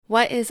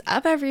What is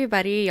up,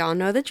 everybody? Y'all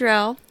know the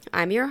drill.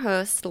 I'm your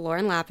host,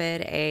 Lauren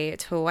Lapid, a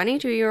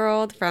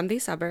 22-year-old from the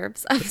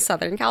suburbs of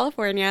Southern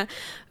California,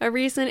 a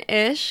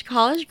recent-ish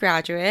college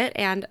graduate,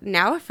 and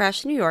now a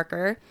fresh New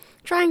Yorker,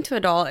 trying to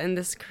adult in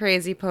this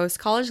crazy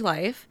post-college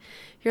life.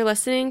 You're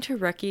listening to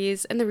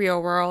Rookies in the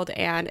Real World,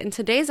 and in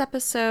today's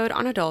episode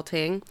on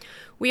adulting,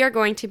 we are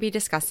going to be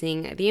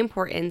discussing the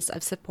importance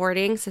of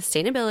supporting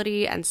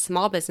sustainability and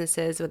small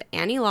businesses with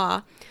Annie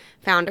Law,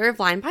 founder of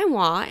Line by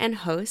Moi and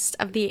host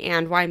of the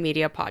And Why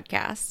Media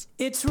podcast.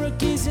 It's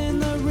Rookies in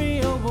the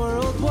Real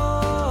World,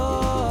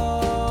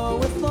 whoa,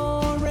 with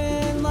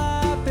Lauren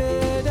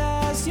Lapid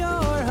as your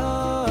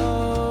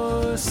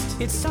host.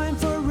 It's time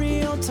for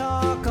real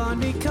talk on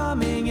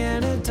becoming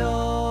an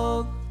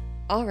adult.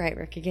 All right,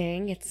 Rookie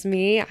Gang, it's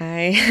me.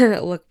 I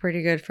look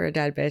pretty good for a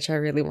dead bitch. I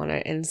really want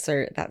to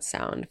insert that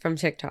sound from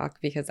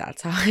TikTok because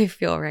that's how I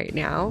feel right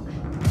now.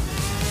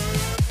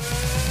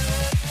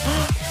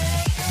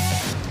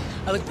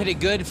 I look pretty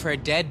good for a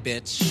dead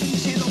bitch.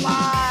 She's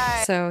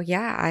alive. So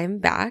yeah, I'm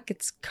back.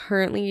 It's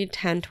currently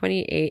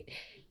 10:28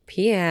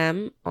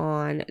 p.m.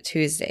 on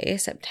Tuesday,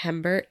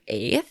 September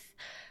 8th.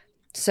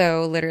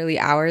 So literally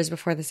hours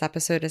before this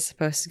episode is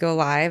supposed to go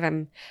live,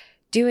 I'm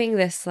doing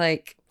this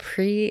like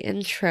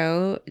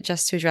pre-intro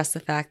just to address the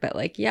fact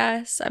that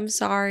yes, I'm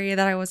sorry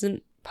that I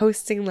wasn't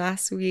posting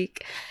last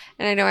week.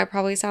 And I know I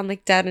probably sound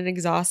like dead and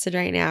exhausted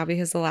right now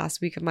because the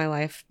last week of my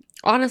life,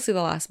 honestly,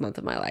 the last month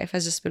of my life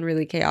has just been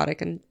really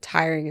chaotic and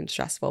tiring and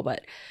stressful.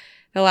 But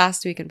the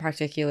last week in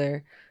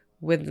particular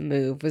with the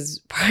move was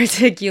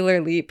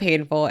particularly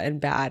painful and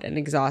bad and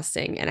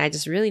exhausting. And I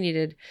just really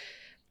needed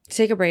to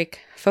take a break,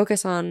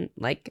 focus on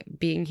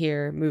being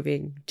here,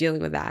 moving,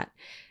 dealing with that.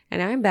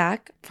 And I'm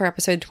back for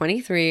episode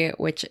 23,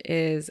 which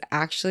is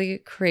actually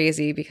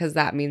crazy because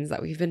that means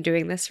that we've been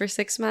doing this for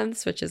 6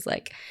 months, which is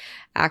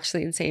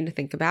actually insane to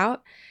think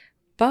about.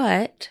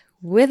 But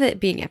with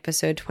it being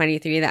episode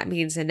 23, that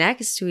means the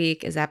next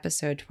week is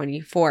episode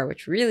 24,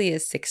 which really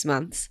is 6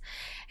 months.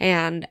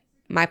 And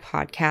my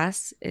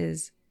podcast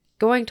is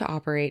going to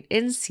operate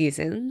in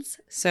seasons.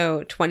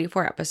 So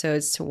 24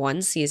 episodes to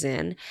one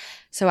season.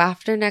 So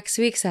after next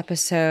week's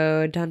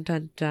episode, dun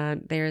dun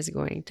dun, there's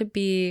going to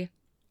be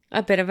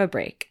a bit of a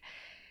break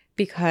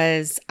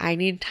because I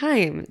need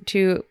time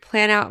to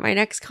plan out my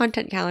next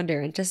content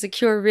calendar and to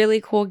secure really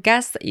cool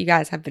guests that you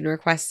guys have been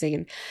requesting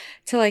and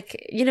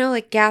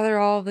to gather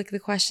all of the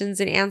questions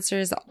and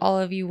answers that all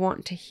of you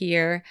want to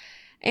hear.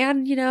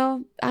 And,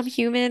 I'm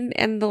human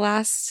and the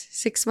last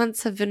 6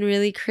 months have been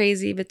really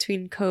crazy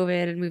between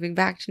COVID and moving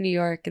back to New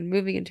York and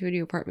moving into a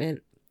new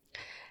apartment.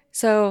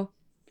 So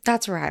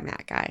that's where I'm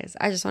at, guys.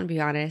 I just want to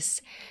be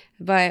honest.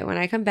 But when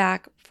I come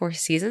back for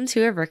season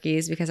 2 of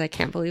Rookies, because I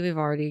can't believe we've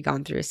already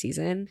gone through a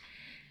season,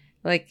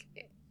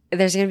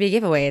 there's going to be a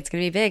giveaway. It's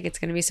going to be big. It's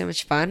going to be so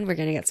much fun. We're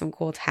going to get some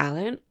cool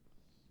talent.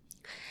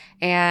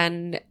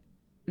 And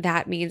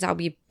that means I'll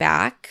be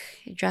back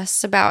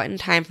just about in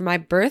time for my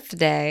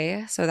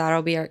birthday. So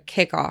that'll be our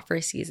kickoff for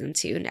season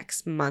 2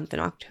 next month in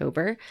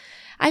October.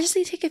 I just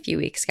need to take a few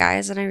weeks,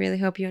 guys, and I really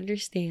hope you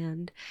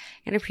understand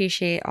and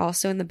appreciate.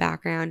 Also in the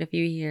background, if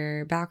you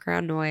hear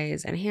background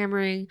noise and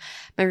hammering,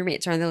 my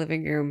roommates are in the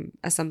living room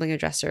assembling a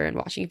dresser and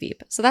watching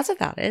Veep. So that's what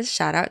that is.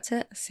 Shout out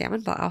to Sam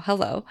and Blau.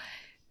 Hello.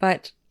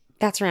 But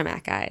that's where I'm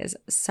at, guys.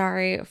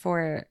 Sorry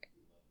for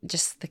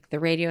just the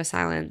radio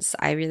silence.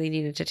 I really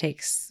needed to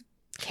take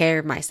care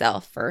of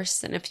myself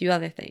first and a few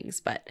other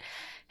things, but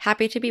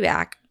happy to be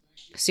back.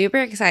 Super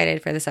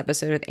excited for this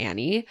episode with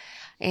Annie.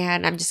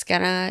 And I'm just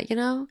gonna,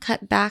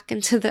 cut back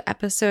into the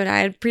episode I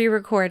had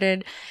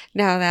pre-recorded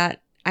now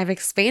that I've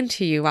explained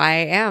to you why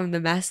I am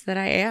the mess that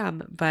I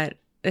am. But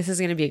this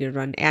is gonna be a good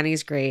one.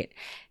 Annie's great.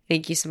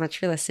 Thank you so much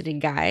for listening,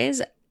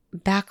 guys.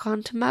 Back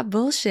onto my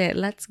bullshit.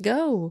 Let's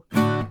go.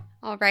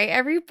 All right,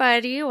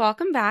 everybody,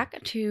 welcome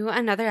back to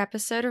another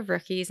episode of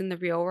Rookies in the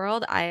Real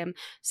World. I am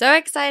so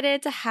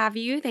excited to have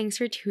you. Thanks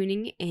for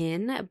tuning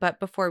in. But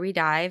before we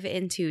dive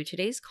into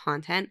today's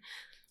content,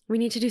 we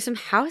need to do some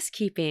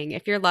housekeeping.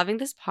 If you're loving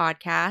this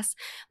podcast,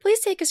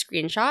 please take a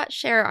screenshot,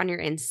 share it on your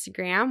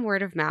Instagram.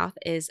 Word of mouth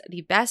is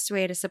the best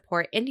way to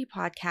support indie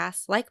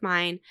podcasts like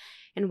mine.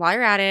 And while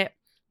you're at it,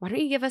 why don't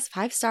you give us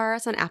 5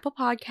 stars on Apple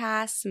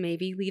Podcasts?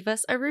 Maybe leave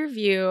us a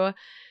review.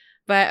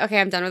 But okay,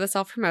 I'm done with the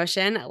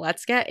self-promotion.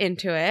 Let's get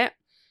into it.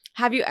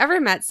 Have you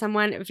ever met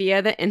someone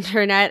via the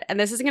internet? And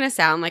this is going to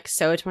sound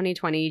so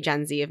 2020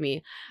 Gen Z of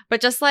me. But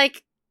just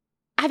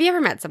have you ever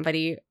met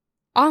somebody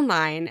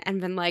online and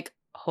been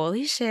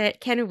holy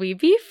shit, can we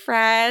be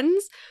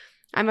friends?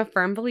 I'm a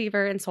firm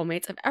believer in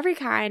soulmates of every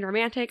kind,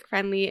 romantic,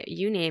 friendly,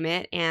 you name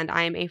it. And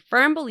I'm a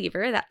firm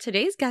believer that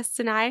today's guests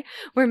and I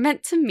were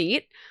meant to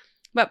meet.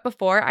 But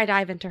before I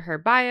dive into her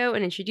bio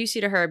and introduce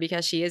you to her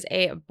because she is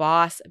a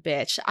boss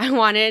bitch, I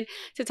wanted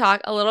to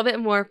talk a little bit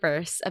more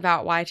first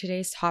about why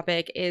today's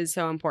topic is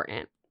so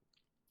important.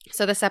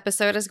 So this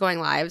episode is going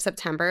live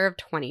September of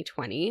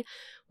 2020,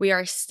 We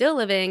are still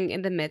living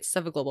in the midst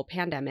of a global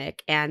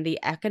pandemic, and the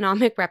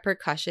economic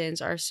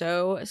repercussions are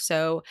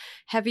so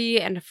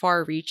heavy and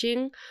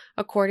far-reaching.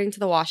 According to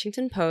the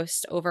Washington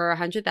Post, over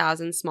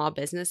 100,000 small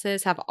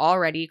businesses have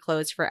already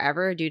closed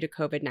forever due to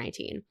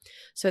COVID-19.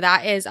 So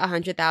that is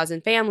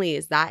 100,000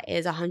 families. That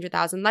is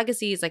 100,000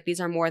 legacies. Like,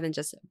 these are more than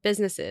just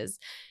businesses.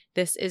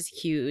 This is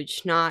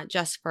huge, not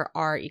just for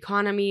our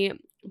economy,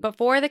 but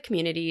for the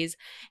communities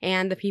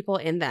and the people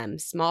in them.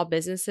 Small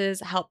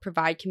businesses help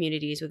provide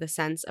communities with a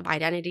sense of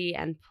identity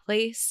and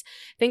place.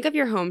 Think of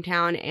your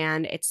hometown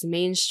and its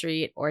main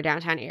street or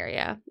downtown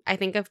area. I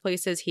think of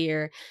places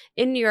here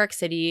in New York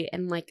City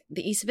in like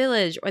the East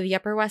Village or the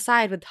Upper West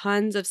Side with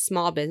tons of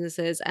small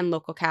businesses and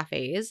local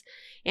cafes.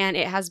 And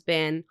it has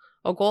been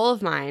a goal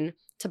of mine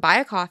to buy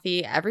a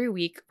coffee every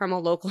week from a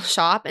local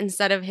shop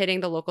instead of hitting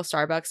the local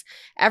Starbucks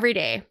every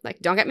day. Like,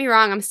 don't get me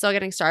wrong, I'm still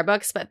getting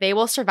Starbucks, but they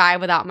will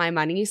survive without my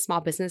money.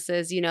 Small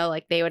businesses,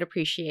 like they would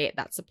appreciate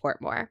that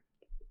support more.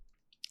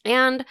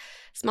 And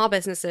small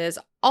businesses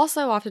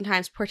also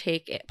oftentimes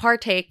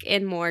partake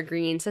in more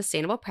green,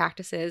 sustainable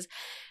practices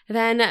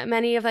than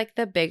many of like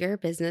the bigger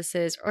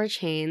businesses or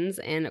chains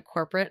in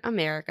corporate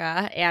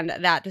America. And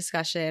that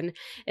discussion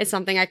is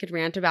something I could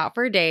rant about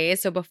for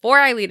days. So before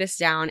I lead us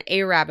down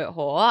a rabbit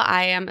hole,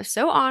 I am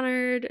so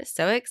honored,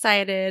 so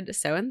excited,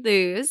 so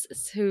enthused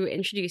to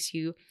introduce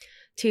you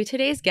to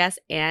today's guest,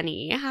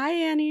 Annie. Hi,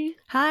 Annie.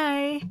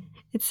 Hi.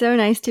 It's so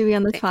nice to be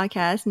on this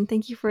podcast, and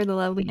thank you for the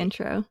lovely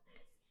intro.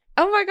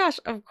 Oh my gosh,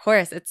 of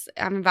course.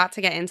 I'm about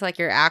to get into like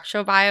your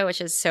actual bio,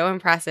 which is so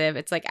impressive.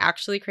 It's like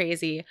actually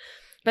crazy.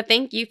 But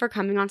thank you for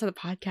coming onto the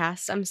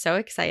podcast. I'm so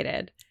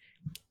excited.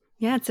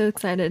 Yeah, it's so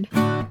excited.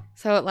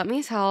 So let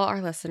me tell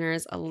our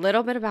listeners a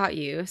little bit about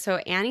you. So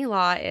Annie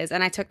Law is,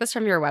 and I took this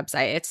from your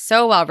website. It's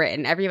so well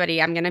written.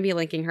 Everybody, I'm going to be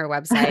linking her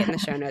website in the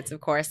show notes, of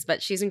course,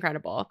 but she's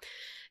incredible.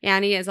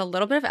 Annie is a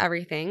little bit of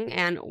everything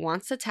and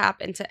wants to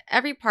tap into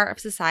every part of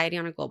society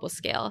on a global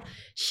scale.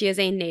 She is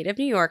a native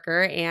New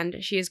Yorker, and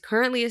she is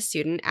currently a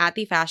student at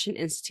the Fashion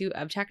Institute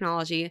of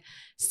Technology,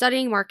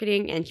 studying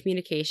marketing and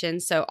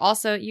communication. So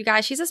also, you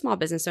guys, she's a small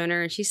business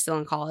owner and she's still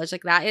in college.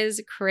 Like, that is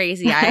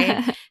crazy.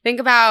 I think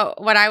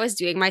about what I was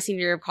doing my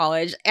senior year of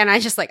college, and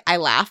I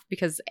laugh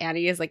because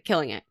Annie is like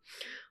killing it.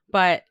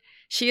 But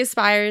she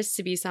aspires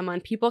to be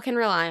someone people can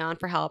rely on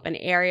for help in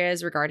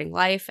areas regarding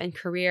life and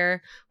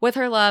career. With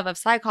her love of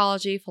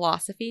psychology,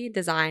 philosophy,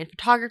 design,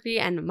 photography,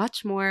 and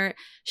much more,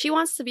 she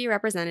wants to be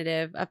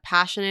representative of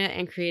passionate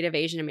and creative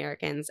Asian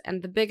Americans.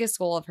 And the biggest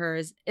goal of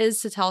hers is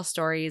to tell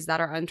stories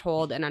that are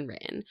untold and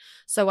unwritten.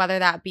 So whether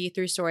that be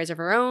through stories of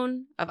her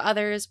own, of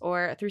others,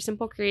 or through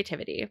simple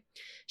creativity.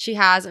 She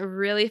has a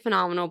really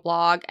phenomenal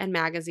blog and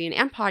magazine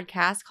and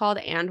podcast called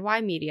And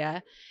Why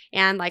Media.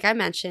 And like I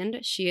mentioned,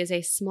 she is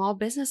a small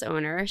business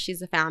owner. She's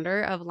the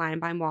founder of Line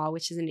by Moi,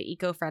 which is an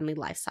eco-friendly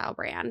lifestyle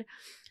brand.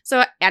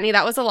 So Annie,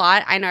 that was a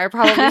lot. I know I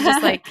probably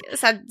just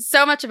said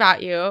so much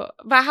about you,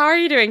 but how are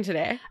you doing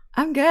today?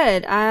 I'm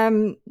good.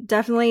 I'm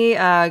definitely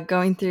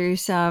going through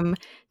some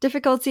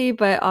difficulty,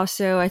 but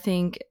also I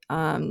think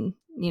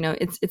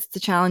it's the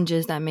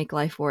challenges that make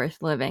life worth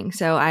living.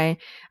 So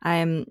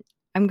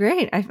I'm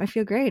great. I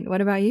feel great.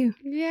 What about you?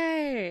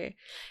 Yay.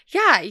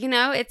 Yeah,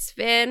 it's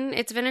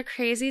been a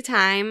crazy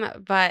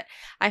time, but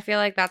I feel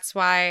like that's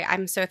why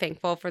I'm so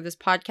thankful for this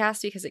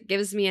podcast, because it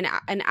gives me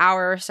an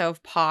hour or so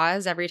of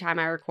pause every time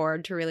I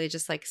record to really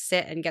just like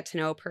sit and get to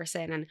know a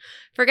person and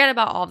forget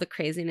about all the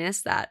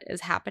craziness that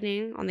is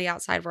happening on the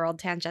outside world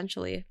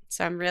tangentially.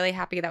 So I'm really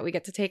happy that we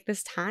get to take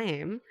this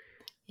time.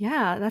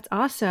 Yeah, that's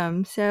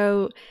awesome.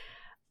 So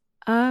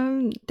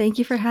thank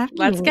you for having me.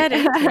 Let's get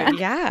into it.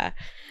 Yeah.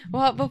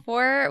 Well,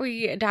 before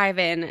we dive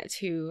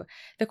into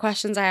the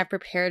questions I have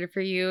prepared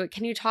for you,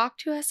 can you talk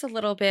to us a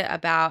little bit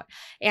about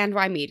And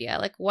Why Media?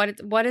 Like,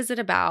 what is it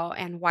about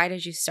and why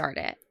did you start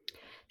it?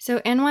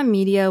 So NY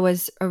Media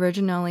was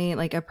originally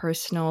like a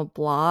personal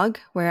blog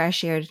where I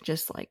shared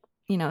just like,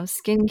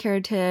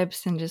 skincare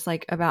tips and just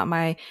like about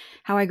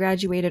how I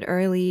graduated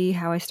early,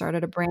 how I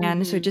started a brand.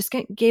 Mm-hmm. So just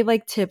gave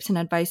like tips and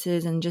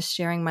advices and just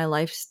sharing my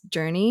life's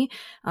journey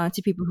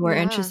to people who are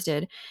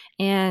interested.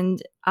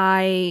 And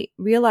I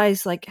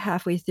realized like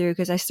halfway through,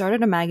 because I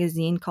started a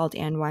magazine called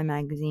And Why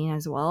Magazine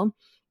as well.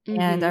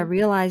 Mm-hmm. And I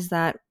realized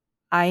that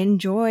I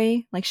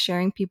enjoy like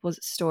sharing people's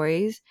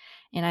stories,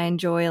 and I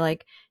enjoy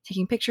like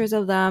taking pictures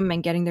of them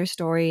and getting their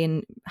story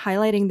and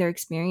highlighting their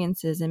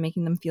experiences and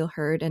making them feel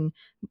heard, and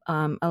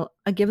I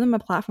give them a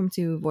platform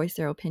to voice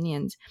their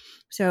opinions.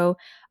 So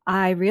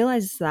I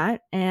realized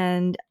that,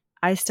 and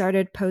I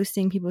started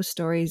posting people's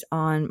stories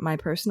on my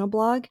personal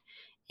blog,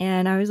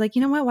 and I was like,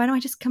 you know what, why don't I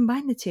just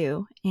combine the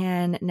two?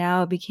 And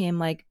now it became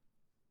like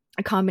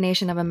a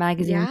combination of a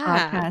magazine,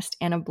 podcast,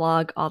 and a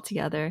blog all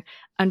together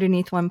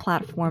underneath one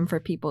platform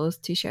for people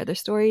to share their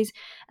stories,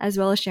 as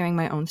well as sharing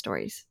my own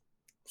stories.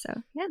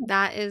 So yeah.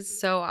 That is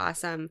so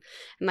awesome.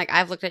 And like,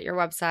 I've looked at your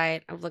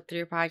website, I've looked through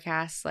your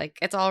podcast. Like,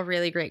 it's all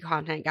really great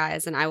content,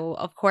 guys. And I will,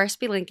 of course,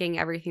 be linking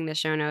everything in the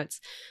show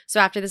notes. So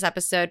after this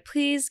episode,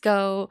 please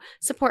go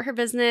support her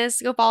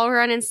business, go follow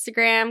her on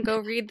Instagram, go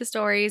read the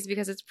stories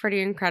because it's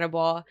pretty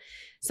incredible.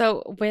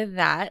 So with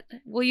that,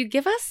 will you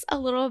give us a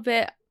little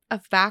bit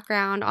of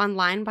background on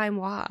Line by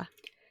Moi?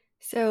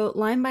 So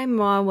Line by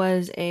Moi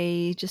was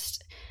a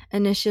just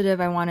initiative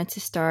I wanted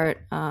to start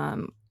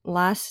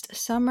last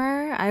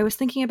summer. I was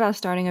thinking about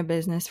starting a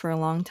business for a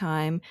long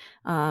time,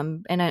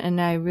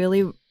 and I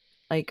really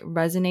like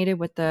resonated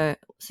with the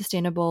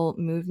sustainable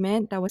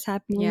movement that was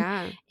happening.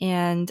 Yeah.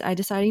 And I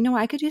decided, you know,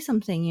 I could do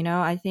something. You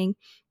know, I think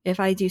if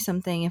I do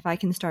something, if I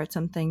can start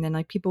something, then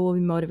like people will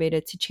be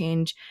motivated to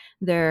change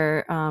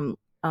their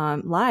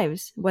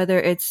lives, whether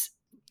it's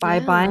by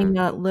buying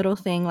a little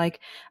thing like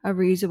a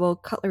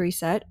reusable cutlery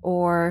set,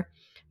 or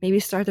maybe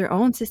start their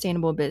own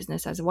sustainable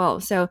business as well.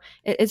 So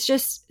it's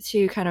just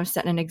to kind of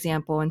set an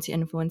example and to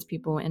influence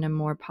people in a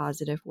more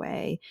positive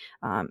way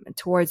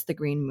towards the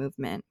green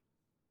movement.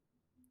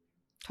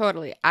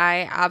 Totally.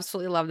 I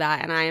absolutely love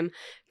that. And I'm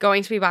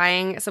going to be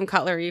buying some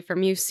cutlery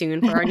from you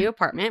soon for our new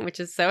apartment, which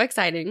is so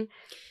exciting.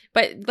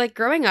 But like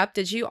growing up,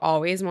 did you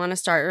always want to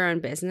start your own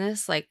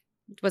business? Like,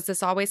 was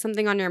this always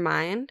something on your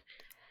mind?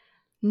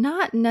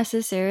 Not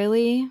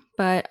necessarily,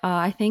 but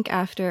I think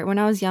after when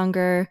I was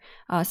younger,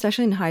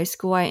 especially in high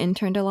school, I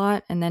interned a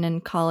lot. And then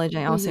in college,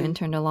 I also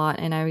interned a lot.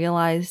 And I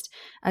realized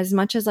as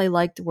much as I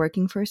liked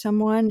working for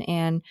someone,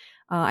 and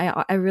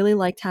I really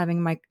liked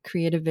having my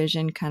creative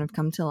vision kind of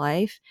come to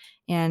life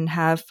and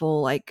have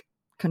full like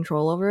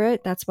control over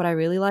it. That's what I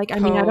really like. I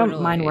mean, I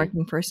don't mind Totally.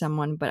 working for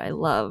someone, but I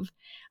love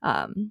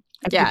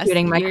Yes,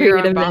 executing my you're your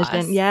own creative boss.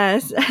 vision.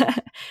 Yes.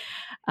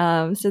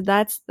 So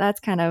that's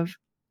kind of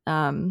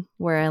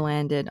where I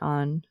landed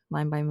on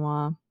Line by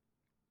Moi.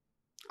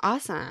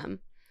 Awesome.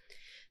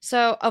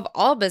 So, of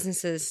all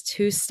businesses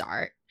to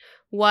start,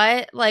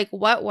 what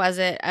was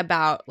it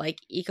about like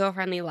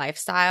eco-friendly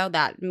lifestyle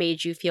that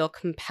made you feel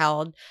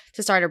compelled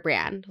to start a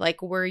brand?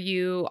 Like, were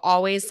you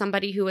always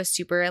somebody who was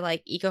super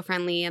like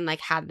eco-friendly and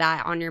like had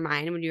that on your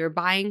mind when you were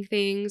buying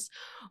things?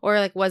 Or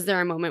like was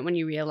there a moment when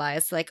you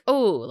realized like,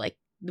 oh, like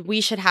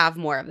we should have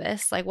more of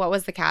this? Like, what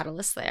was the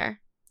catalyst there?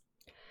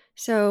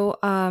 So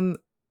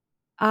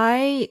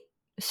I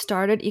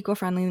started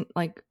eco-friendly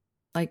like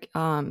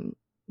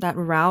that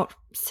route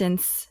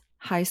since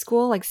high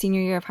school, like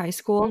senior year of high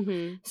school.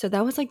 So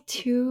that was like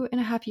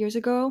 2.5 years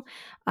ago.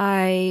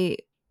 I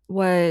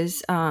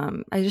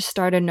just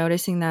started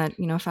noticing that,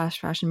 you know, fast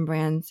fashion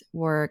brands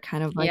were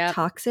kind of like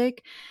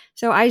toxic.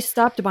 So I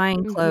stopped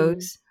buying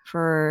clothes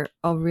for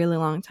a really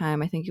long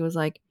time. I think it was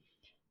like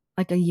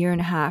a year and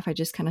a half. I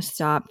just kind of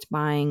stopped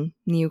buying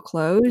new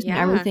clothes, and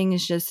everything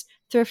is just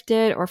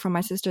thrifted or from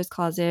my sister's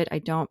closet. I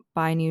don't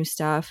buy new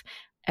stuff.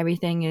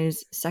 Everything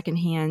is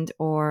secondhand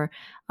or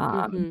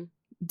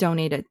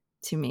donated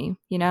to me,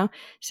 you know?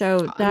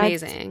 So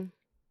Amazing.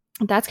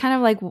 That's kind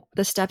of like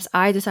the steps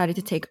I decided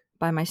to take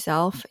by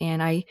myself.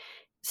 And I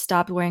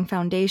stopped wearing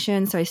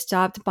foundation. So I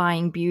stopped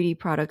buying beauty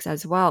products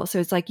as well. So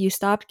it's like you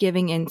stopped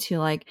giving into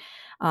like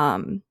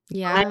buying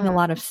a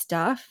lot of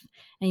stuff,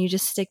 and you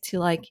just stick to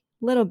like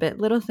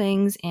little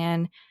things,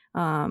 and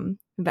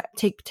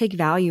take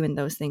value in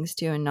those things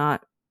too, and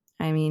not,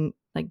 I mean,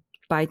 like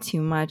buy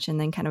too much and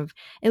then kind of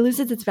it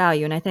loses its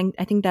value. And I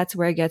think that's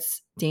where it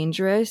gets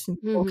dangerous,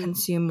 and people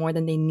consume more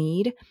than they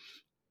need.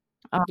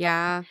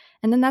 And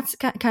then that's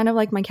kind of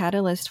like my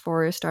catalyst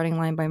for starting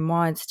Line by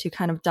Moi, to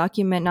kind of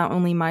document not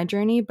only my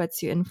journey, but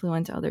to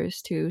influence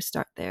others to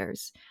start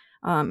theirs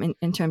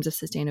in terms of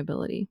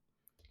sustainability.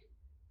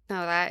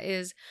 No, that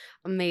is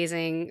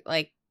amazing.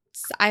 Like,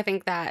 I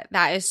think that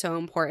is so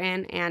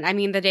important. And I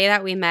mean, the day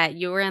that we met,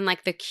 you were in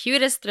like the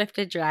cutest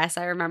thrifted dress,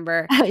 I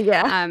remember.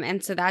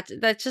 And so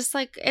that's just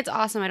like, it's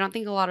awesome. I don't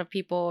think a lot of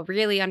people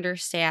really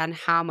understand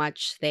how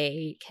much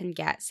they can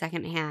get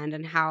secondhand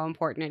and how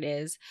important it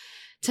is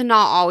to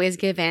not always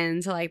give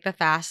in to like the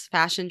fast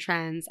fashion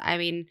trends. I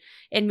mean,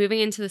 in moving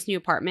into this new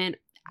apartment,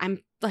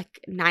 I'm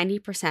like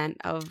 90%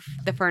 of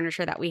the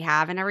furniture that we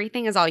have and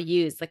everything is all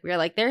used. Like, we're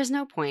like, there's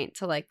no point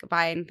to like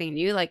buy anything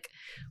new. Like,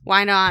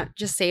 why not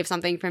just save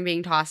something from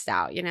being tossed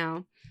out, you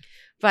know?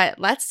 But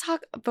let's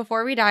talk,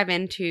 before we dive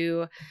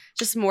into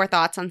just more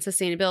thoughts on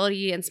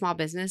sustainability and small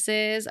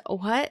businesses,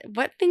 what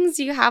things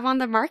do you have on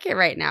the market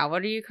right now?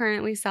 What are you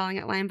currently selling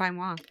at Line by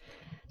Moi?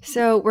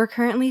 So we're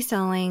currently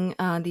selling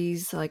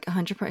these like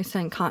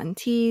 100% cotton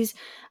tees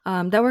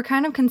that we're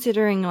kind of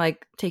considering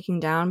like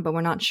taking down, but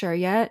we're not sure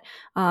yet.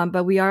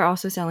 But we are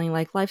also selling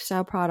like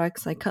lifestyle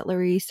products, like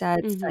cutlery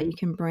sets that you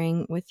can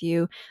bring with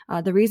you.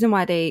 The reason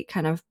why they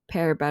kind of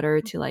pair better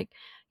to like,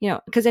 you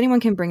know, because anyone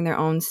can bring their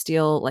own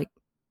steel, like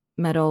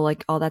metal,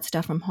 like all that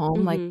stuff from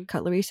home, like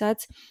cutlery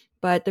sets.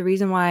 But the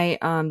reason why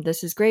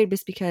this is great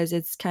is because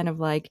it's kind of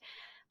like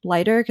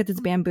lighter because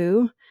it's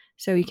bamboo.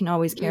 So you can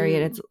always carry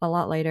it. It's a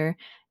lot lighter.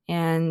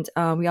 And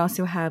we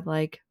also have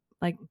like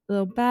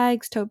little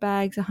bags, tote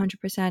bags,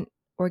 100%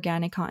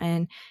 organic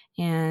cotton,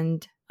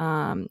 and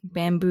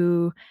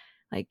bamboo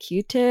like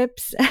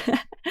Q-tips.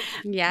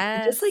 Just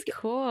Yes, like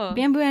cool.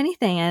 bamboo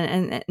anything,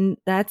 and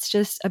that's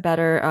just a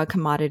better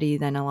commodity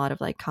than a lot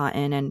of like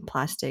cotton and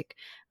plastic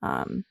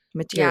Yeah,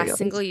 materials.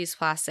 single-use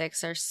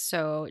plastics are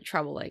so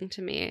troubling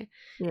to me.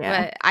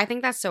 Yeah. But I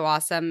think that's so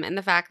awesome. And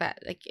the fact that,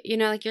 like, you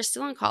know, like you're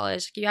still in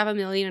college, like, you have a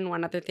million and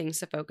one other things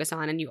to focus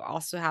on, and you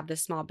also have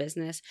this small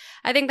business.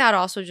 I think that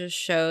also just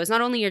shows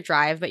not only your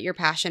drive, but your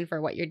passion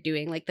for what you're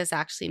doing. Like, this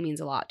actually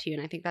means a lot to you.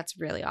 And I think that's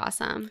really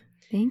awesome.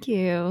 Thank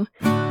you.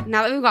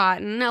 Now that we've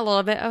gotten a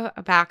little bit of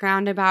a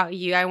background about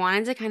you, I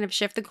wanted to kind of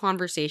shift the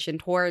conversation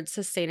towards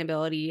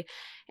sustainability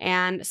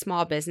and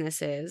small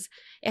businesses,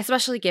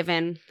 especially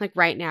given like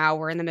right now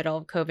we're in the middle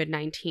of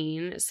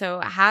COVID-19. So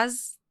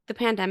has the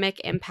pandemic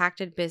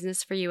impacted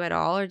business for you at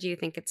all, or do you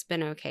think it's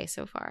been okay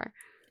so far?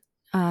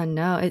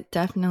 No, it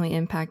definitely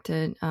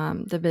impacted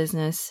the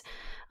business.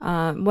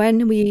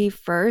 When we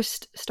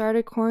first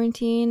started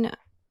quarantine,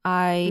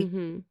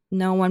 Mm-hmm.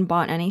 no one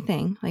bought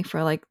anything like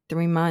for like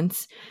 3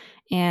 months.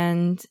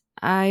 And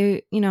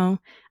I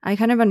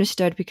kind of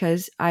understood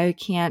because I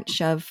can't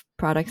shove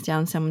products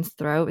down someone's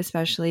throat,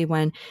 especially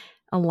when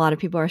a lot of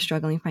people are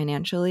struggling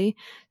financially.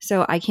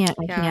 So I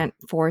Yeah. can't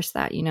force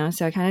that,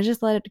 So I kind of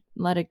just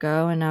let it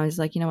go. And I was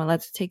like, you know what,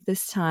 let's take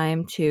this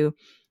time to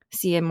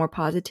see it more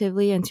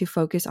positively and to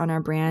focus on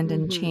our brand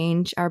and Mm-hmm.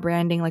 change our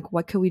branding. Like,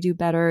 what could we do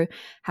better?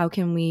 How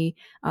can we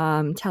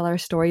tell our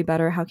story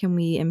better? How can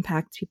we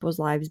impact people's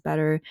lives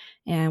better?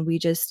 And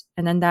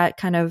then that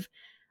kind of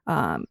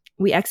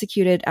we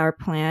executed our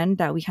plan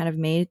that we kind of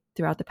made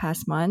throughout the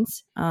past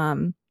months,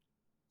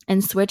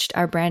 and switched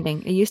our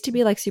branding. It used to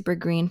be like super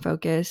green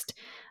focused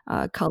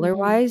color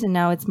wise, and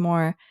now it's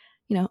more,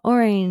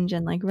 orange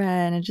and like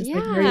red and just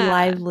like very Yeah.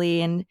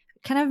 lively and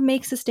kind of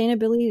makes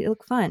sustainability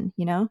look fun,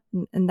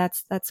 and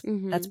that's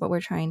Mm-hmm. what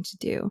we're trying to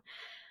do.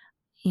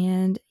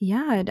 And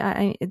yeah,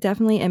 it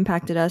definitely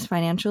impacted us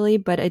financially,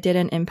 but it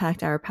didn't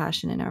impact our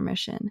passion and our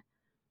mission.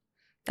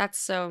 That's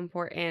so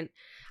important.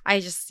 I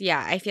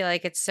feel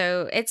like it's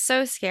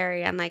so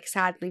scary and like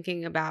sad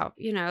thinking about,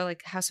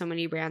 like how so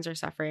many brands are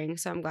suffering.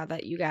 So I'm glad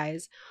that you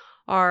guys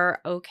are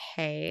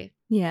okay.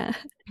 Yeah.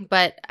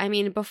 But I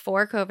mean,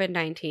 before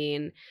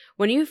COVID-19,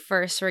 when you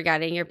first were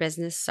getting your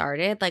business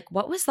started, like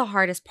what was the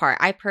hardest part?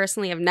 I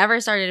personally have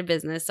never started a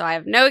business, so I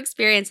have no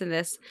experience in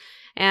this.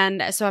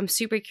 And so I'm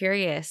super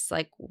curious,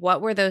 like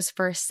what were those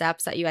first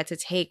steps that you had to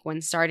take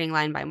when starting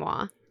Line by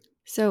Moi?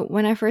 So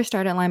when I first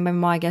started Line by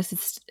Moi, I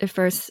guess it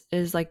first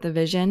is like the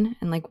vision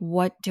and like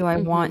what do I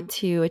Mm-hmm. want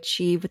to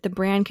achieve with the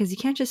brand? Because you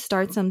can't just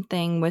start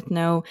something with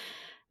no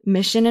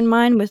mission in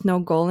mind, with no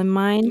goal in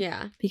mind,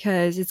 Yeah.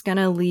 because it's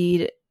gonna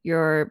lead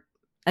your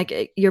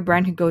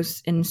brand could go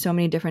in so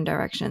many different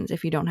directions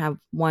if you don't have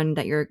one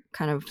that you're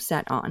kind of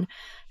set on.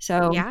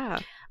 So Yeah.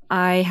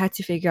 I had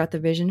to figure out the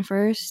vision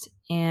first,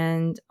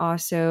 and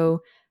also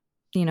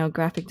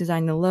graphic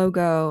design the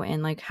logo,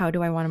 and like how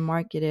do I want to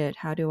market it?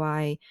 How do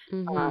I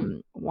Mm-hmm.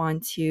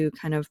 want to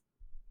kind of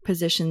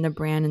position the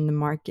brand in the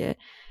market?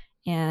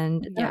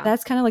 And Yeah.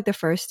 that's kind of like the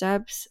first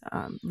steps: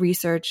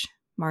 research,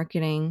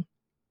 marketing,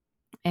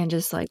 and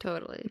just like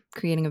Totally.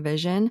 creating a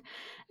vision.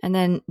 And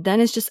then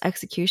it's just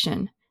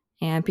execution.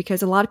 And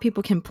because a lot of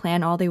people can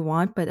plan all they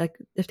want, but like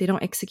if they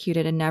don't execute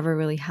it, it never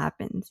really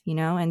happens,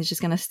 and it's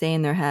just gonna stay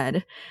in their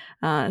head.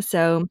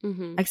 So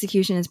Mm-hmm.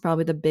 execution is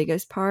probably the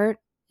biggest part,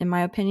 in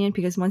my opinion,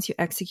 because once you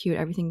execute,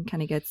 everything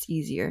kind of gets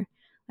easier.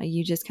 Like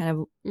you just kind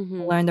of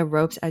Mm-hmm. learn the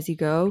ropes as you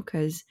go,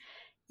 because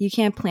you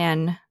can't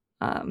plan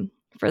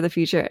for the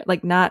future,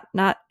 like not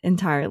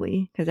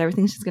entirely, because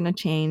everything's just gonna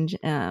change.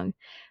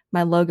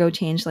 My logo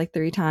changed like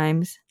 3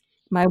 times.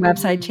 My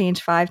website Mm-hmm.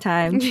 changed 5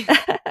 times.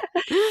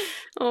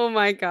 Oh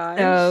my gosh.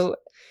 So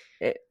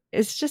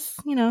it's just,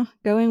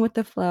 going with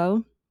the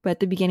flow. But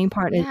the beginning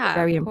part is Yeah,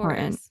 very of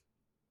important. course.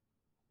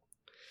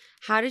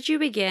 How did you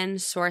begin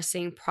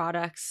sourcing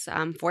products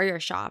for your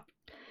shop?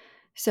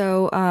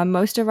 So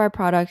most of our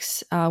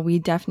products, we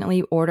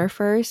definitely order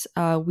first.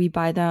 We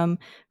buy them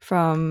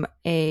from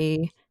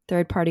a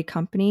third-party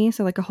company,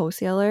 so like a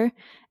wholesaler.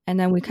 And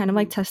then we kind of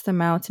like Mm-hmm. test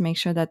them out to make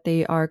sure that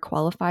they are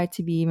qualified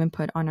to be even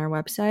put on our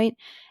website.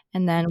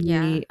 And then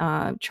Yeah, we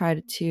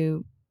try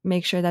to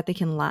make sure that they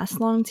can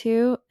last long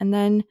too. And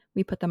then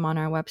we put them on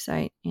our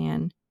website.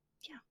 And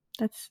yeah,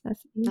 that's it.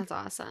 that's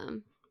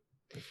awesome.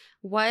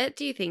 What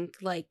do you think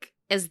like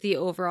is the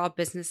overall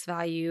business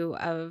value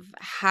of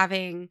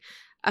having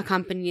a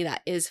company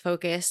that is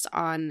focused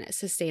on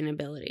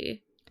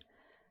sustainability?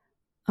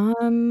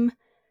 Um,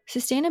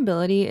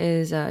 Sustainability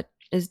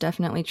is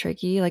definitely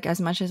tricky. Like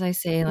as much as I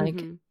say like,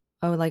 Mm-hmm.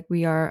 oh, like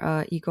we are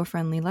a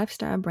eco-friendly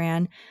lifestyle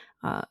brand,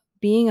 uh,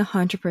 being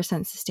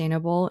 100%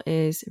 sustainable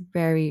is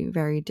very,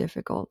 very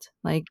difficult.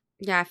 Like,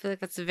 Yeah, I feel like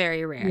that's very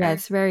yeah, rare.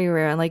 it's very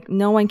rare. Like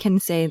no one can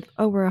say,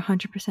 oh, we're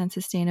 100%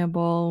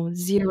 sustainable,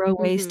 zero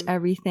waste, Mm-hmm.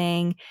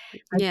 everything.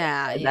 Like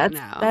Yeah, yeah,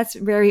 that's no. that's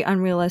very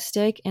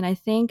unrealistic. And I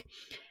think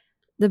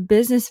the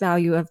business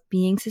value of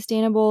being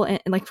sustainable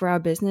and like for our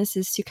business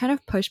is to kind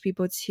of push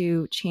people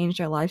to change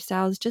their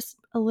lifestyles just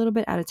a little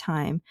bit at a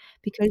time,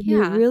 because you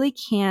Yeah. really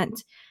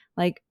can't,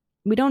 like,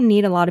 we don't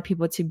need a lot of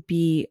people to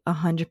be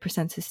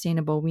 100%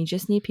 sustainable. We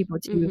just need people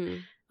to Mm-hmm.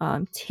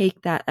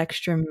 take that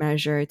extra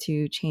measure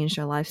to change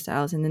their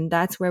lifestyles. And then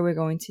that's where we're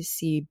going to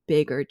see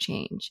bigger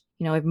change.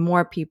 If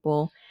more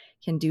people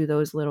can do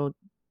those little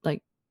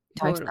like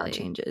lifestyle Totally.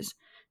 changes.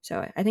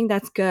 So I think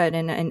that's good.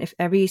 And if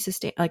every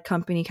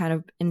company kind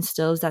of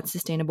instills that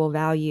sustainable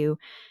value,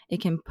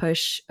 it can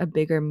push a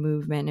bigger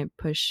movement and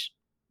push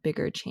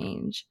bigger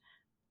change.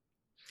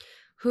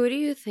 Who do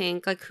you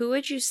think, who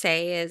would you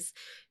say is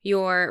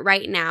your,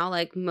 right now,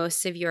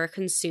 most of your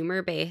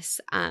consumer base?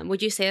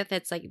 Would you say that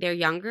that's they're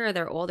younger or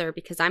they're older?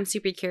 Because I'm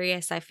super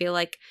curious. I feel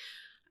like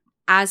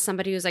as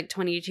somebody who's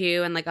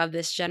 22 and of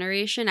this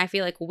generation, I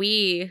feel like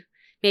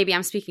maybe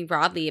I'm speaking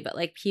broadly, but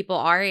people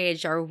our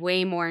age are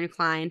way more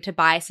inclined to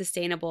buy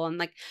sustainable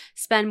and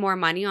spend more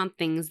money on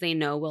things they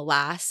know will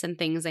last and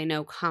things they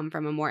know come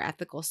from a more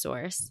ethical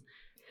source.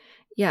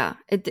 Yeah,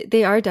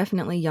 they are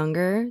definitely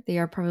younger. They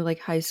are probably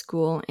high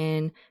school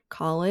and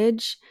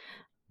college.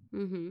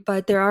 Mm-hmm.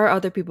 But there are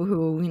other people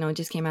who,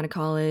 just came out of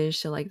college,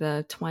 so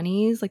the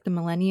 20s, the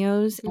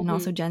millennials, and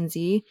also Gen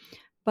Z.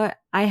 But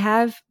I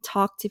have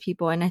talked to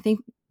people, and I think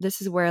this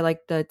is where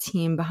the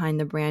team behind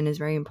the brand is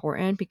very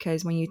important,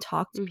 because when you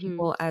talk to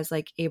people as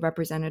a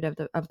representative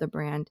of the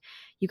brand,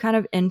 you kind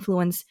of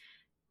influence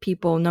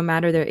people no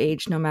matter their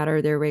age, no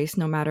matter their race,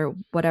 no matter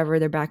whatever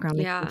their background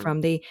they come from.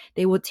 They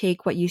will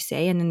take what you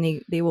say, and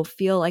then they will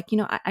feel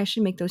I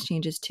should make those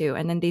changes too,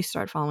 and then they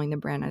start following the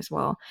brand as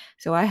well.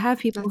 So I have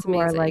people That's who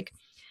amazing. are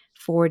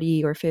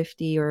 40 or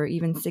 50 or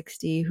even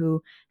 60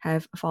 who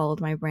have followed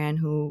my brand,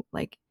 who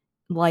like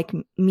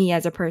me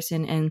as a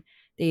person, and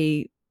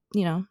they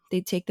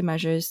take the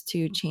measures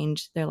to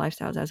change their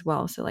lifestyles as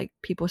well. So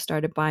people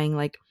started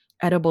buying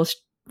edible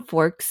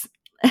forks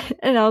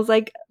and I was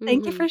like,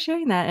 thank you for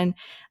sharing that,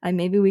 and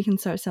maybe we can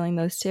start selling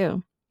those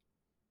too.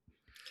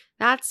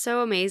 That's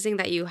so amazing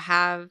that you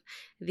have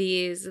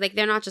these,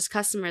 they're not just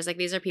customers,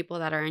 these are people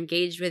that are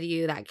engaged with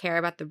you, that care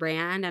about the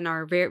brand and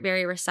are very,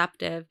 very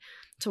receptive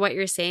to what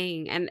you're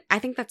saying. And I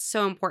think that's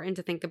so important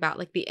to think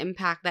about, the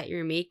impact that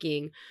you're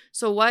making.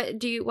 So what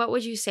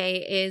would you say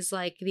is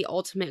the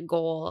ultimate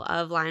goal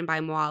of Line by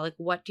Moi?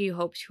 What do you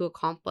hope to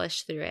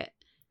accomplish through it?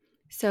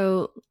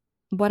 So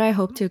what I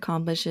hope to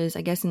accomplish is,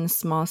 I guess in a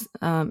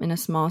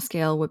small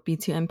scale, would be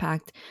to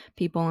impact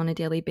people on a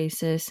daily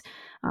basis,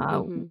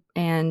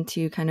 and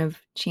to kind of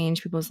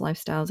change people's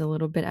lifestyles a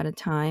little bit at a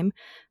time.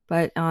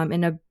 But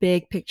in a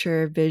big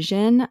picture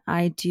vision,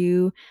 I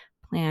do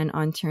plan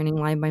on turning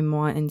Line by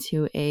Moi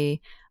into a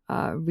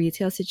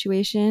retail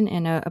situation,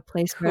 and a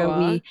place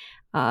where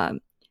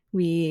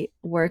we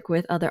work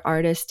with other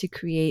artists to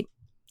create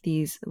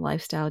these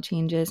lifestyle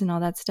changes and all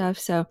that stuff.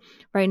 So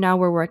right now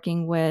we're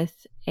working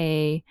with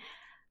a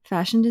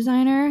fashion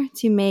designer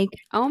to make.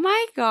 Oh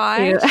my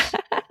gosh.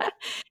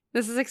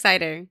 This is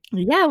exciting.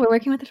 Yeah, we're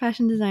working with a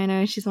fashion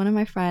designer. She's one of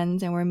my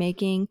friends, and we're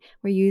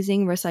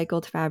using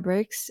recycled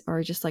fabrics,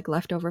 or just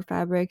leftover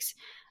fabrics,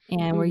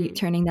 and we're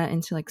turning that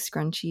into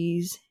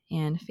scrunchies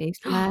and face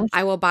masks.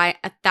 I will buy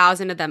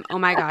 1,000 of them. Oh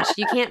my gosh.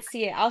 You can't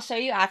see it. I'll show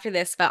you after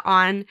this, but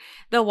on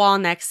the wall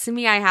next to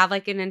me, I have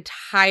an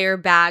entire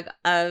bag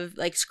of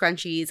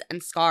scrunchies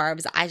and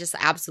scarves I just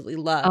absolutely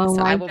love. Oh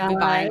so my I will be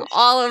buying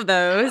all of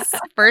those.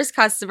 First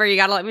customer, you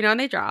got to let me know when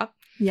they drop.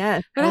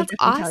 Yes. But that's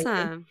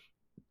awesome.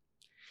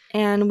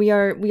 And we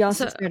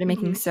also started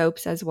making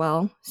soaps as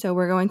well. So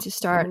we're going to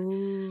start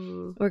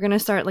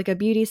a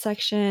beauty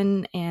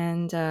section,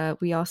 and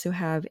we also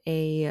have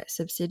a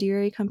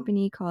subsidiary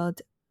company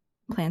called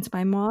Plants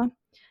by Moi.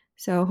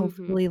 So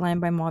hopefully Line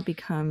by Moi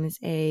becomes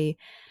a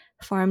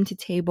farm to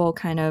table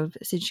kind of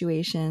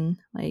situation,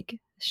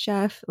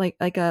 chef, like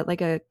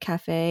a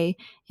cafe,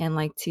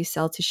 and to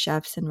sell to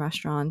chefs and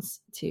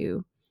restaurants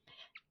to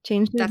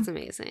change that's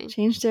amazing.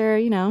 Change their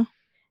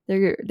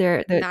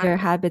their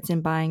habits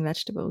in buying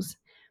vegetables.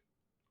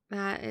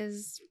 That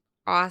is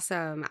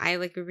awesome. I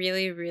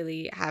really,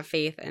 really have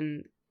faith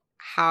in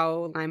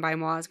how Line by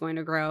Moi is going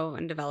to grow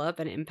and develop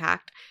and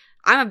impact.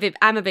 I'm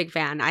a big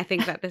fan. I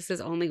think that this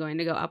is only going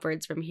to go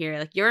upwards from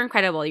here. You're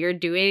incredible. You're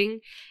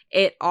doing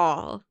it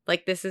all.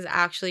 This is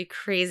actually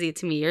crazy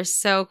to me. You're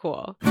so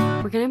cool.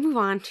 We're going to move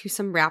on to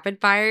some rapid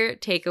fire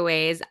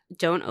takeaways.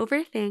 Don't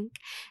overthink.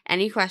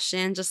 Any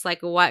question, just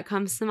what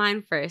comes to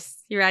mind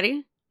first. You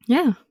ready?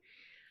 Yeah.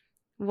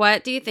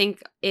 What do you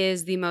think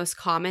is the most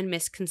common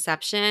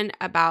misconception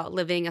about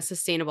living a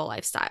sustainable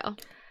lifestyle?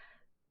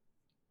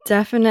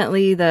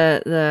 Definitely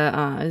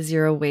the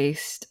zero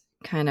waste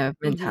kind of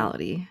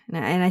mentality.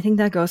 And I think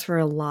that goes for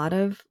a lot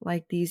of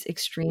these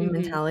extreme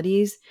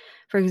mentalities.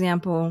 For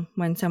example,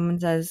 when someone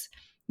says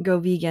go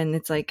vegan,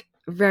 it's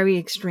very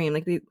extreme.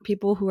 The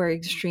people who are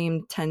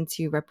extreme tend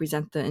to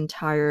represent the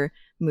entire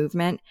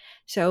movement.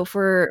 So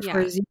for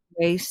zero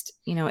waste,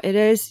 it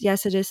is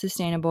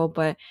sustainable,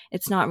 but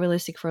it's not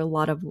realistic for a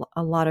lot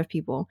of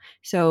people.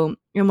 So,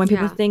 and when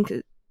people think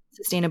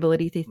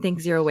sustainability, they think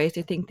zero waste,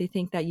 they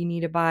think that you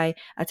need to buy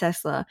a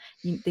Tesla,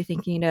 they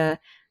think you need to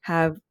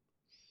have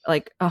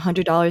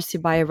 $100 to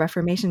buy a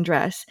Reformation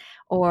dress,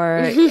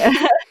 or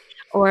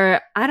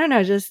or I don't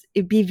know, just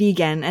be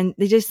vegan, and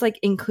they just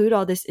include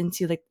all this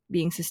into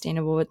being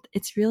sustainable.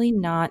 It's really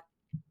not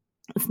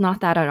It's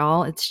not that at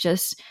all. It's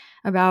just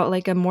about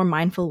like a more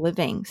mindful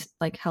living,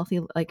 like healthy,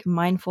 like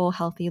mindful,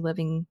 healthy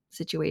living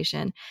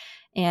situation.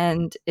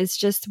 And it's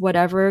just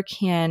whatever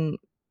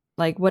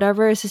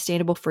is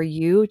sustainable for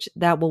you,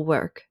 that will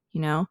work,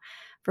 you know?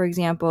 For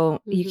example,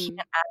 you Mm-hmm.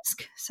 can't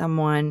ask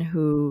someone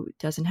who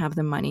doesn't have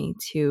the money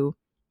to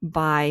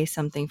buy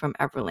something from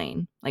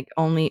Everlane, like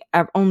only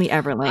Oh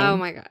Everlane,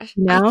 my gosh.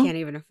 you I know? can't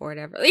even afford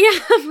Everlane. Yeah,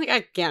 I'm like,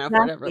 I can't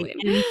afford Exactly.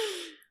 Everlane. And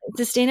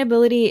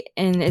sustainability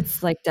in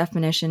its like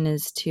definition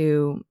is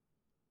to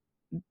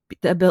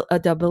the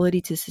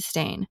ability to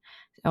sustain.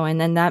 Oh, and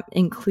then that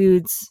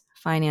includes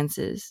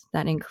finances.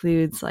 That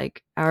includes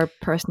like our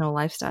personal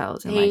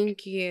lifestyles and like,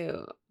 Thank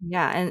you.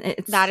 yeah, and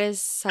That it's,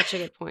 is such a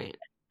good point.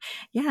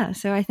 yeah.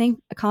 So I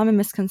think a common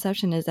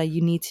misconception is that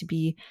you need to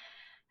be,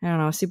 I don't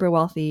know, super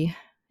wealthy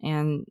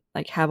and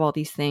like have all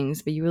these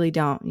things, but you really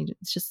don't. You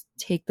just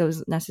take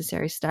those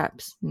necessary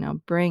steps, you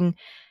know, bring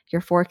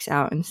your forks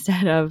out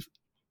instead of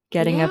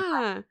getting a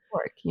Yeah.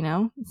 fork, you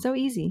know? It's so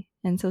easy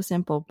and so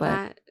simple, but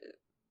That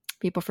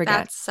people forget.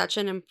 that's such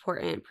an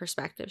important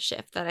perspective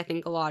shift that I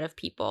think a lot of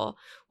people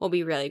will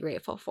be really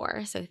grateful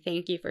for. So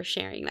thank you for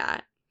sharing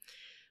that.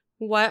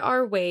 What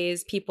are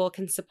ways people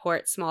can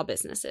support small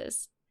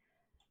businesses?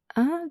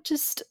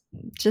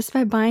 Just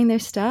by buying their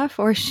stuff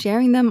or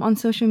sharing them on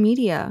social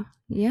media.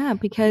 Yeah,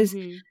 because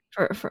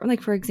Mm-hmm.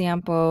 for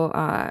example,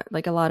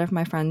 like a lot of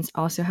my friends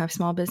also have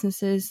small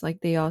businesses. Like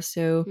they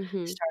also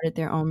Mm-hmm. started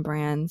their own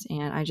brands,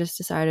 and I just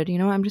decided, you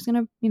know, I'm just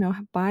gonna, you know,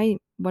 buy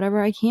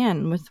whatever I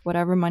can with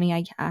whatever money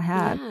I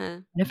have. Yeah.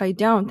 And if I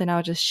don't, then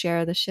I'll just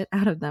share the shit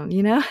out of them,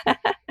 you know?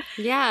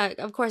 Yeah,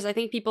 of course. I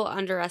think people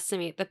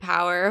underestimate the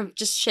power of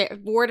just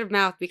word of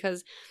mouth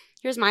because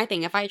here's my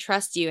thing. If I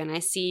trust you and I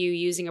see you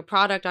using a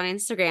product on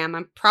Instagram,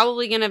 I'm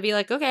probably going to be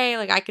like, okay,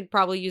 like I could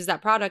probably use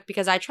that product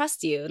because I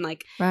trust you. And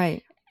like,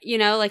 Right. you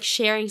know, like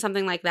sharing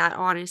something like that,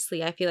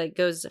 honestly, I feel like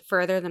goes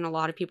further than a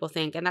lot of people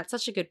think. And that's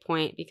such a good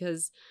point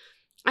because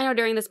I know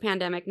during this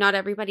pandemic, not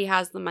everybody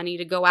has the money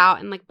to go out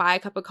and like buy a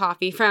cup of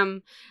coffee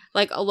from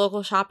like a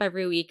local shop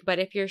every week. But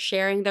if you're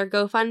sharing their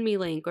GoFundMe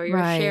link or you're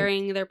Right.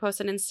 sharing their post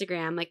on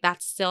Instagram, like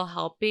that's still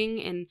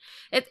helping and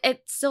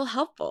it's still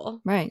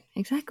helpful. Right.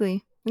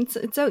 Exactly. It's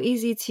so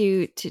easy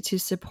to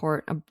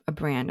support a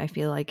brand. I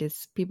feel like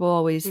it's people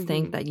always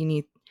think Hmm. that you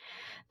need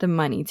the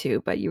money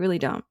to, but you really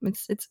don't.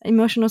 It's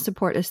emotional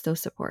support is still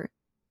support.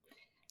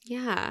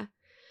 Yeah.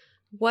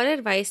 What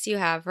advice do you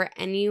have for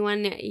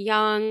anyone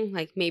young,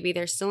 like maybe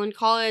they're still in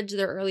college,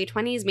 their early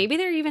 20s, maybe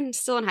they're even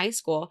still in high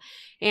school,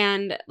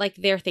 and like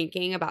they're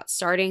thinking about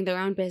starting their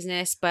own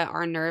business but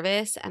are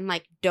nervous and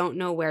like don't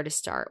know where to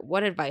start?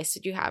 What advice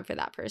would you have for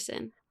that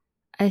person?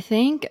 I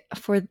think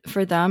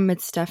for them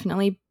it's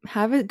definitely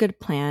have a good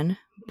plan,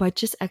 but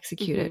just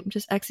execute it. Mm-hmm.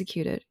 Just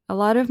execute it. A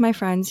lot of my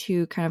friends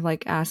who kind of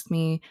like ask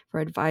me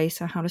for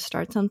advice on how to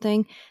start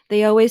something,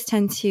 they always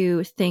tend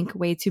to think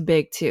way too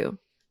big too.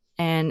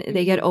 And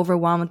they get Mm-hmm.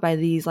 overwhelmed by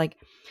these like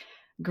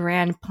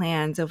grand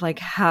plans of like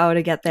how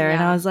to get there.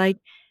 And I Yeah. was like,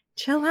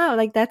 chill out.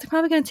 Like that's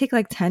probably going to take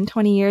like 10,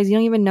 20 years. You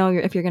don't even know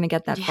if you're going to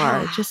get that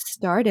far. Yeah. Just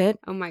start it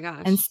Oh my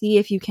and gosh. see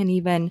if you can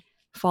even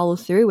follow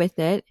through with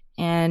it.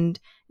 And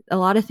a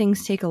lot of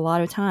things take a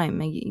lot of time.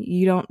 Like,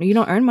 you don't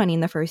earn money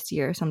in the first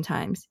year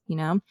sometimes, you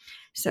know?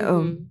 So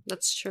Mm-hmm.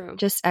 That's true.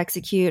 just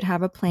execute,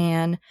 have a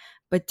plan,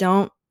 but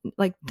don't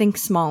like think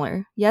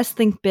smaller. Yes,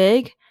 think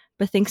big,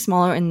 but think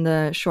smaller in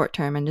the short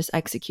term and just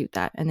execute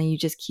that. And then you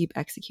just keep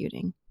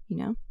executing, you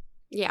know?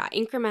 Yeah,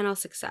 incremental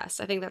success.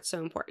 I think that's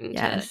so important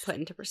to Yes. put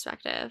into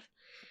perspective.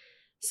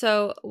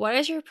 So, what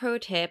is your pro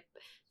tip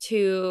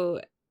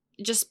to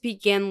just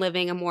begin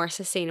living a more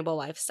sustainable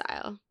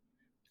lifestyle?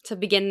 To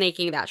begin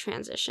making that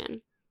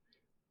transition?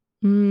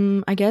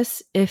 I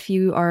guess if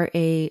you are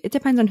it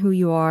depends on who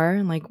you are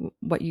and like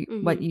what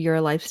Mm-hmm. your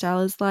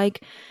lifestyle is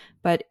like.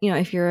 But you know,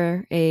 if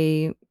you're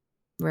a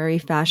very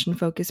fashion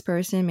focused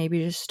person,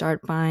 maybe just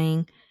start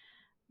buying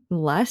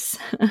less.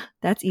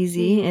 That's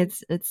easy. Mm-hmm.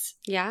 It's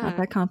not Yeah.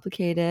 that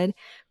complicated.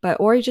 But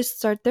or you just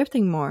start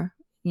thrifting more.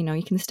 You know,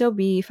 you can still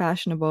be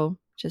fashionable.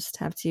 Just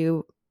have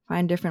to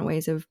find different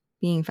ways of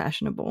being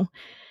fashionable.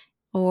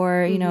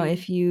 Or, you know, Mm-hmm.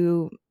 if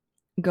you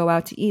go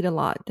out to eat a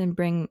lot, then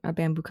bring a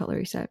bamboo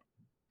cutlery set.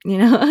 You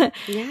know,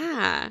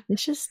 Yeah.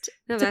 it's just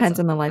No, depends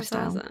on the that's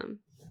lifestyle. awesome.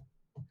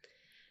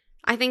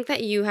 I think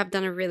that you have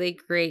done a really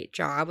great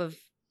job of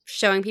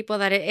showing people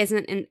that it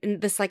isn't in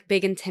this like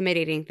big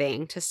intimidating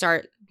thing to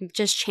start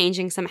just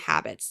changing some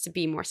habits to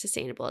be more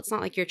sustainable. It's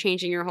not like you're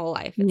changing your whole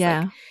life. It's like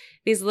Yeah.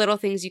 these little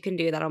things you can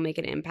do that'll make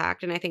an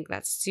impact. And I think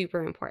that's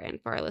super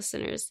important for our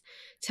listeners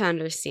to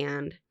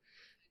understand.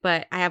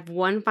 But I have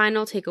one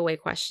final takeaway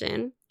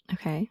question.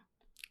 Okay.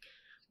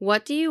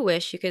 What do you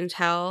wish you can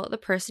tell the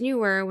person you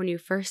were when you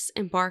first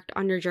embarked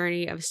on your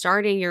journey of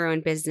starting your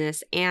own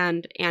business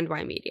and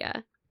why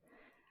media?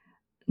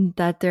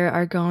 That there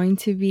are going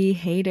to be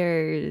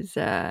haters,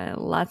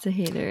 lots of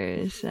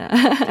haters.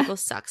 People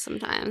suck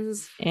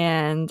sometimes.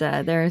 And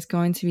there's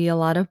going to be a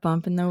lot of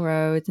bump in the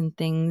roads and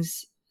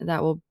things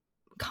that will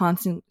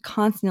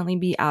constantly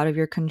be out of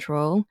your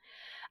control.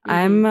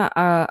 I'm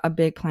a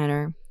big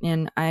planner,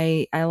 and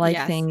I like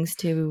Yes. things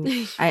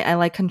to I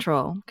like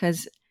control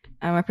because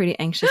I'm a pretty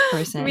anxious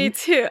person. Me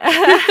too.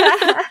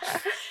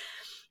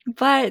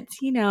 But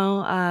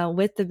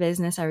with the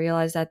business, I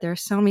realized that there are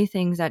so many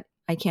things that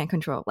I can't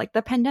control, like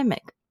the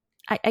pandemic.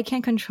 I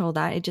can't control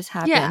that; it just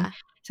happened. Yeah.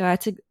 So I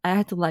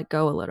had to let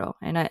go a little.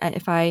 And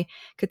if I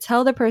could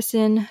tell the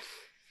person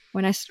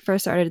when I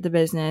first started the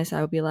business,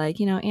 I would be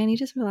like, Annie,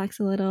 just relax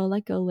a little,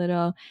 let go a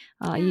little.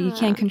 You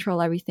can't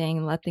control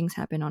everything. Let things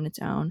happen on its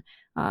own.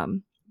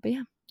 But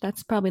yeah,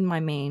 that's probably my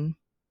main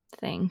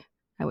thing,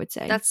 I would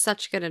say. That's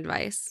such good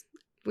advice.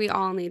 We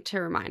all need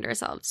to remind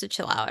ourselves to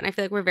chill out. And I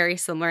feel like we're very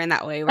similar in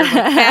that way. We're both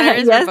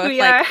planners. Yes, we're both we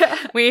like, are.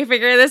 we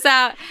figure this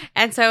out.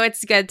 And so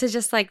it's good to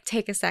just like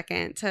take a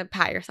second to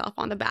pat yourself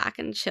on the back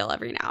and chill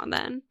every now and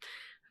then.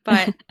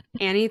 But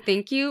Annie,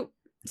 thank you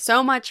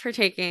so much for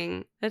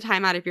taking the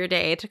time out of your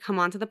day to come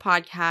onto the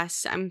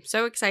podcast. I'm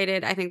so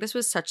excited. I think this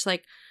was such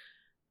like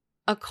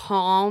a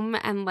calm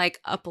and like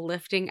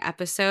uplifting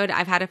episode.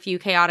 I've had a few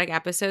chaotic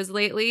episodes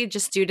lately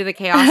just due to the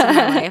chaos of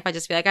my life. I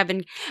just feel like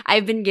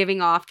I've been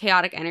giving off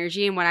chaotic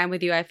energy, and when I'm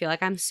with you, I feel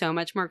like I'm so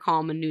much more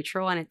calm and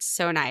neutral, and it's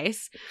so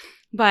nice.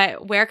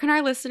 But where can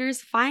our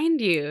listeners find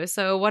you?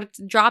 So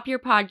drop your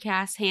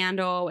podcast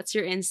handle. What's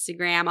your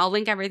Instagram? I'll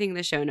link everything in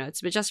the show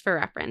notes, but just for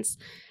reference,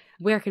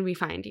 where can we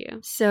find you?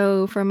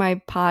 So for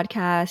my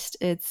podcast,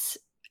 it's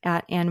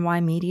at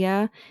NY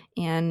Media,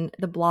 and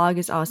the blog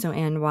is also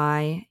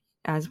NY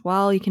as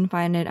well. You can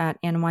find it at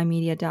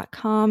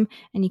nymedia.com,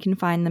 and you can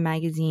find the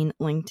magazine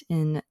linked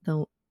in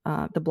the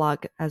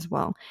blog as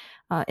well.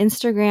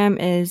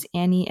 Instagram is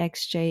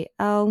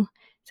AnnieXJL,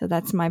 so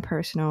that's my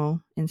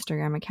personal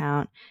Instagram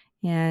account.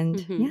 And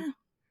yeah,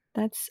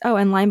 that's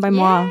and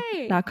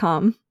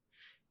linebymoa.com.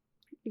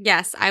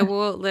 Yes, I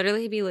will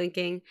literally be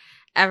linking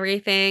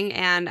everything,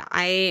 and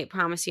I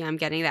promise you I'm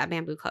getting that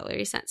bamboo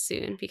cutlery set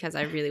soon because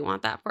I really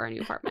want that for our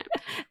new apartment.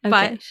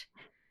 Okay.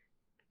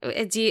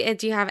 But do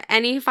you have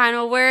any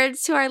final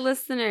words to our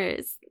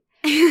listeners?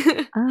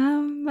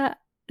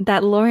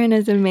 That Lauren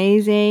is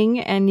amazing,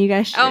 and you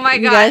guys Oh my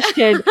you God. guys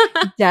should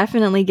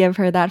definitely give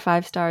her that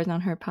 5 stars on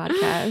her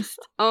podcast.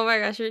 Oh my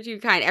gosh, you're too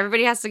kind.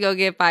 Everybody has to go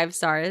give 5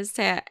 stars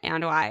to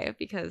Annie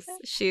because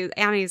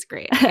Annie's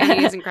great.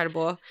 Annie is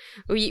incredible.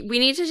 We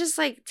need to just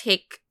like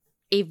take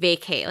a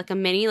vacay, like a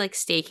mini like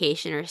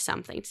staycation or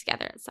something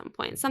together at some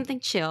point.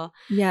 Something chill.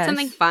 Yes.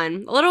 Something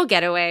fun. A little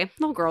getaway. A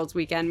little girls'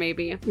 weekend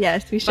maybe.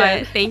 Yes, we should.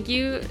 But thank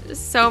you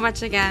so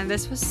much again.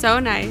 This was so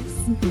nice.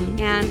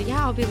 Mhm. And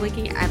yeah, I'll be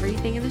linking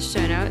everything in the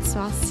show notes. So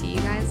I'll see you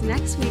guys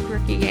next week,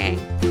 Rookie Gang.